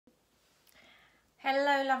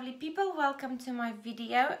Hello lovely people, welcome to my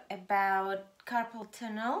video about carpal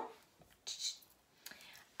tunnel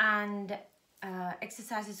and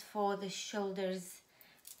exercises for the shoulders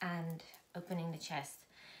and opening the chest.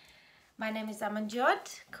 My name is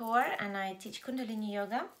Amanjot Kaur and I teach Kundalini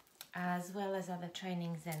Yoga as well as other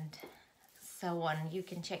trainings and so on. You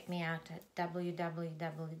can check me out at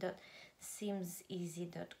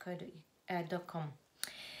www.seemseasy.com.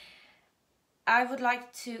 I would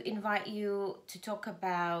like to invite you to talk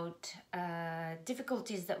about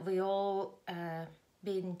difficulties that we all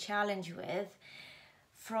been challenged with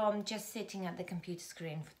from just sitting at the computer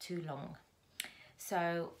screen for too long.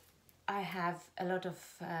 So I have a lot of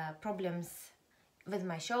problems with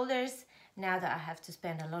my shoulders now that I have to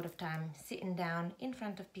spend a lot of time sitting down in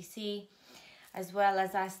front of PC, as well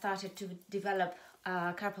as I started to develop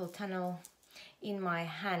carpal tunnel in my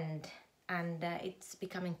hand. And it's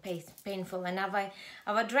becoming painful, and I've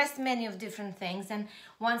addressed many of different things, and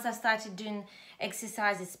once I started doing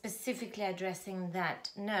exercises specifically addressing that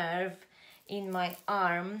nerve in my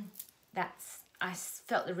arm, I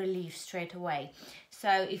felt the relief straight away. So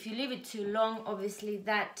if you leave it too long, obviously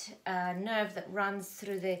that nerve that runs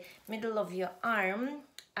through the middle of your arm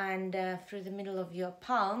and through the middle of your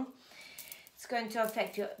palm, it's going to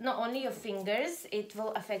affect not only your fingers, it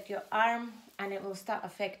will affect your arm, and it will start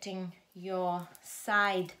affecting your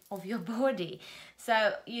side of your body.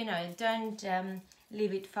 So, you know, don't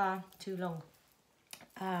leave it far too long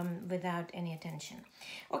without any attention.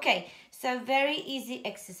 Okay, so very easy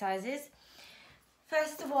exercises.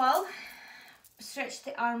 First of all, stretch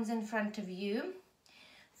the arms in front of you,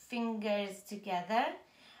 fingers together,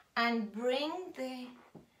 and bring the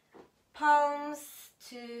palms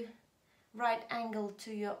to right angle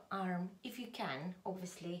to your arm if you can.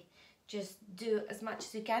 Obviously just do as much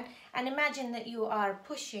as you can, and imagine that you are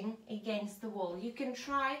pushing against the wall. You can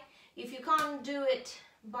try, if you can't do it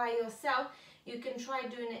by yourself, you can try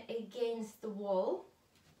doing it against the wall,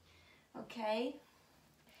 okay?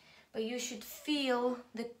 But you should feel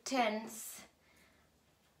the tense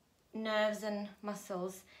nerves and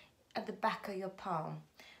muscles at the back of your palm.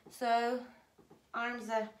 So arms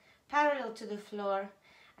are parallel to the floor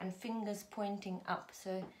and fingers pointing up.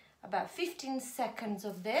 So about 15 seconds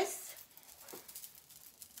of this.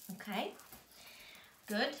 Okay,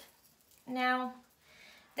 good. Now,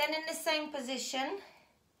 then in the same position,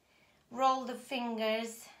 roll the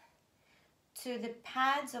fingers to the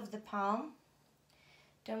pads of the palm.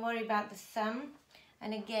 Don't worry about the thumb.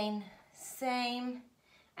 And again, same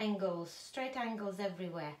angles, straight angles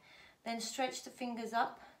everywhere. Then stretch the fingers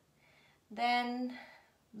up. Then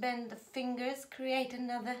bend the fingers, create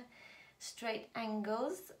another straight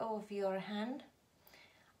angles of your hand,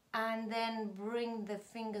 and then bring the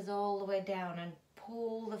fingers all the way down and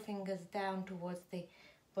pull the fingers down towards the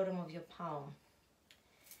bottom of your palm.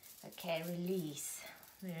 Okay, release.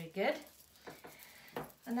 Very good.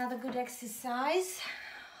 Another good exercise,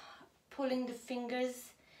 pulling the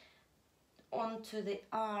fingers onto the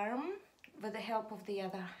arm with the help of the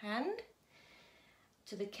other hand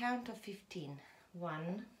to the count of 15.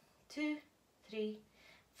 1, 2, 3,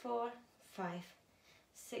 4, 5,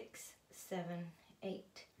 6, 7,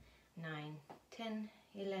 8, 9, 10,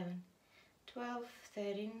 11, 12,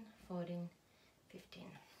 13, 14,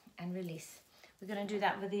 15, and release. We're going to do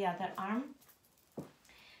that with the other arm.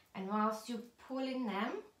 And whilst you're pulling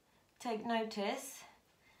them, take notice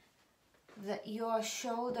that your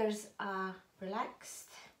shoulders are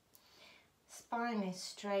relaxed, spine is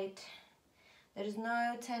straight. There is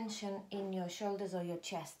no tension in your shoulders or your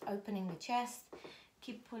chest. Opening the chest,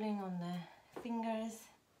 keep pulling on the fingers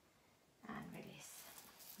and release.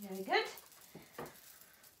 Very good.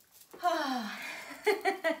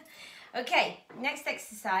 Okay, next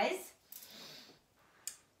exercise.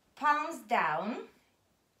 Palms down.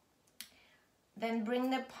 Then bring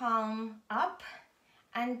the palm up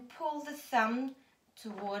and pull the thumb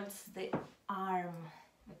towards the arm.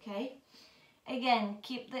 Okay. Again,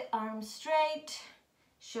 keep the arms straight,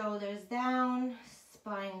 shoulders down,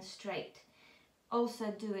 spine straight.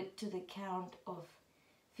 Also do it to the count of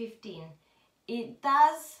 15. It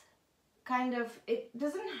does it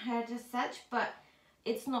doesn't hurt as such, but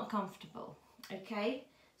it's not comfortable, okay?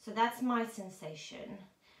 So that's my sensation.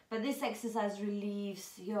 But this exercise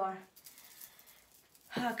relieves your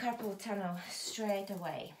carpal tunnel straight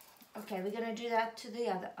away. Okay, we're gonna do that to the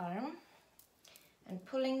other arm and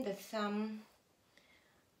pulling the thumb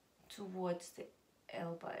towards the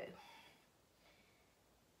elbow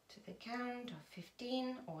to the count of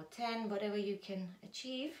 15 or 10, whatever you can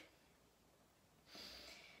achieve.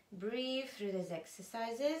 Breathe through these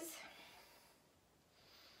exercises.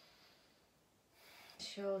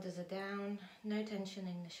 shoulders are down, no tension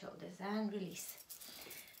in the shoulders, and release.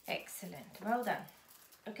 Excellent, well done.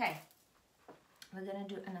 Okay, we're gonna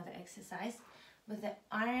do another exercise with the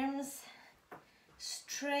arms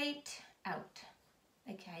straight out,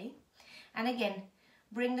 okay? And again,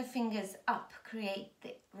 bring the fingers up, create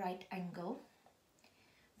the right angle.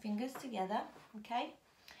 Fingers together, okay?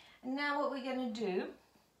 And now what we're gonna do,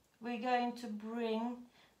 we're going to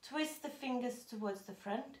twist the fingers towards the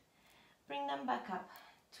front, bring them back up,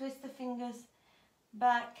 twist the fingers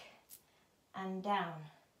back and down,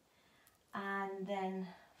 and then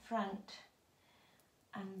front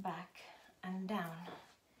and back and down.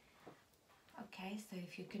 Okay, so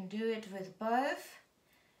if you can do it with both,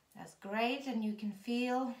 that's great, and you can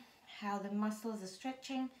feel how the muscles are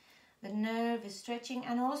stretching, the nerve is stretching,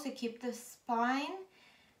 and also keep the spine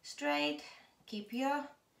straight, keep your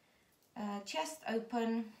chest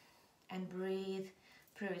open and breathe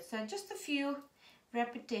through it. So just a few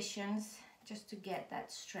repetitions just to get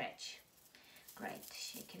that stretch. Great,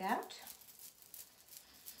 shake it out.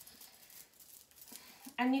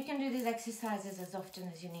 And you can do these exercises as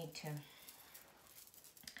often as you need to.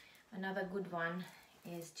 Another good one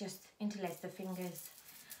is just interlace the fingers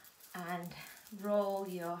and roll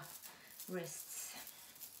your wrists.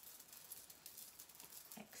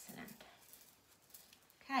 Excellent.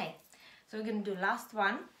 Okay, so we're going to do last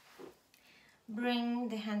one. Bring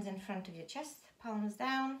the hands in front of your chest, palms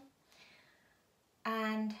down,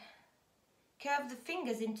 and curve the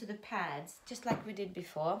fingers into the pads, just like we did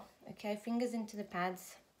before. Okay, fingers into the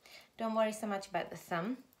pads. Don't worry so much about the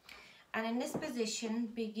thumb. And in this position,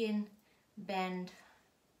 begin bend,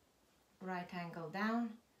 right angle down,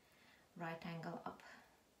 right angle up,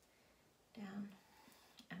 down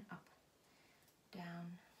and up,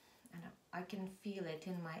 down and up. I can feel it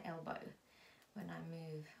in my elbow when I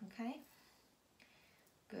move, okay?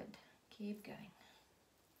 Good, keep going.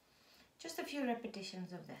 Just a few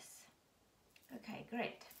repetitions of this. Okay,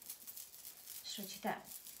 great. Stretch it out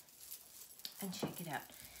and shake it out.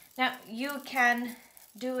 Now you can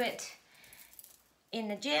do it in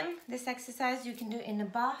the gym, this exercise. You can do it in a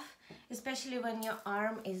bath, especially when your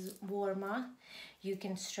arm is warmer. You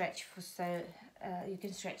can stretch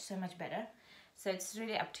so much better. So it's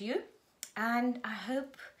really up to you. And I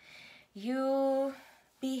hope you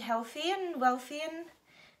be healthy and wealthy and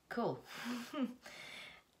cool.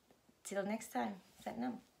 Till next time.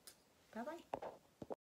 Satnam. Bye bye.